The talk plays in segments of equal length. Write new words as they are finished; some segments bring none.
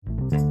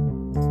Hello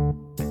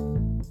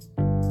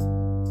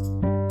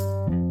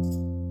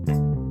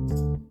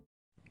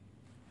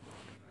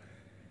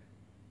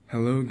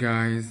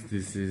guys,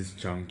 this is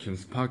John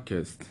Kim's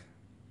podcast.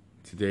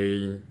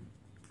 Today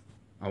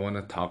I want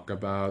to talk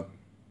about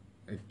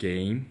a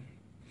game.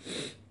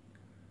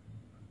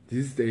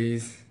 These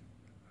days,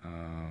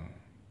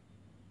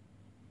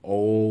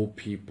 all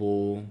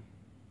people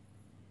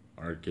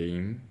are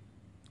playing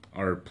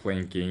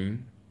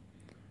game.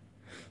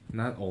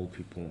 Not all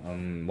people,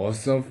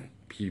 most of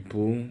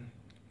people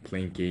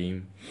playing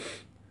game.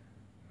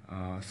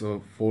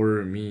 So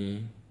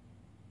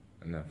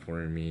not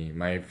for me,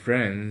 my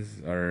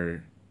friends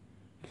are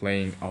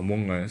playing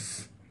Among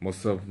Us.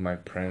 Most of my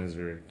friends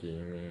are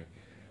gaming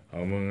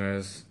Among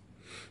Us.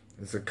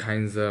 It's a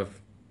kind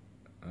of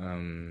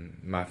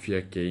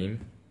mafia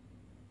game.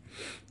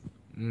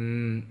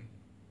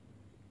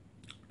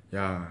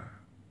 Yeah,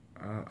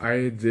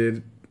 I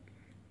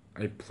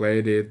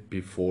played it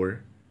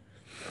before.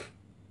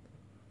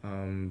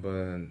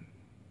 But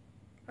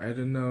I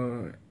don't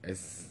know,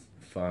 it's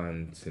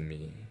fun to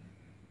me.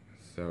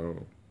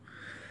 So,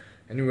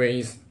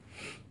 anyways,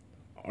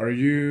 are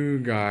you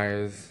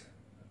guys,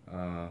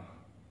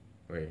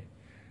 wait,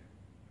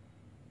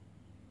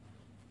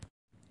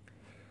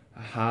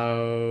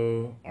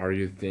 how are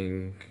you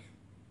think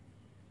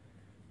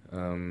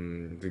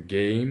the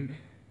game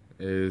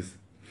is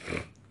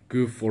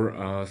good for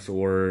us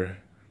or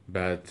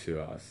bad to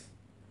us?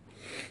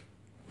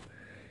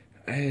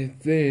 I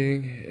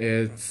think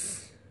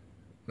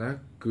not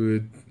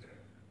good.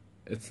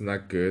 It's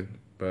not good,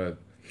 but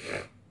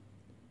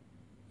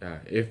yeah,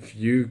 if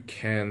you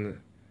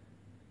can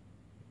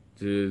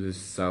do the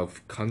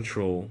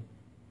self-control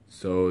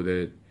so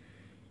that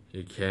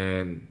you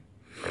can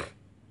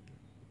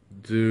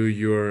do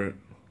your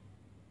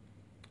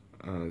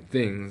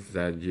things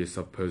that you're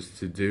supposed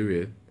to do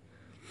it,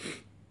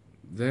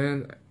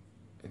 then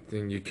I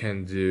think you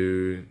can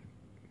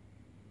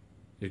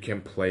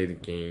play the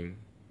game.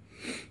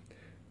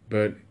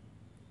 But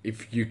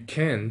if you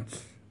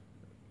can't,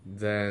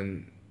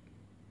 then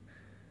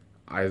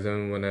I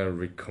don't wanna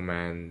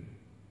recommend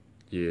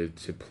you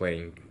to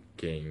playing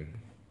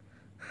game.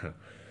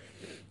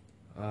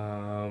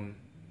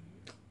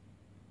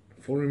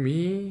 For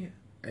me,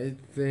 I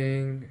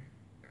think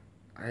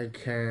I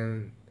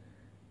can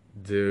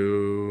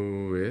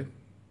do it.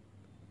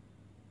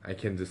 I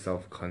can do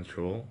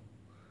self-control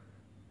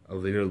a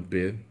little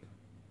bit.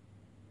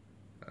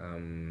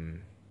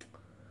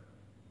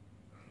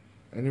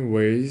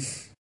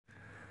 Anyways,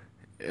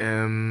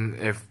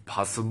 if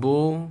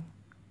possible,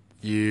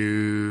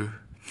 you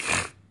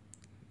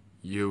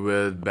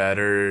would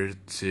better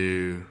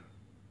to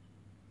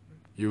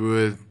you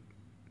would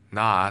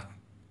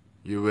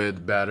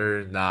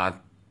better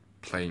not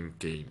playing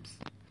games.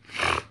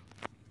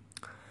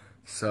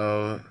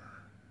 So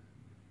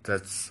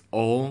that's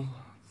all.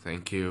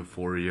 Thank you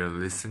for your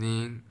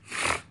listening,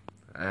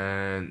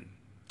 and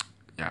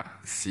yeah,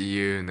 see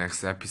you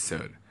next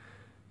episode.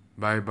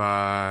 Bye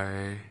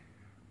bye.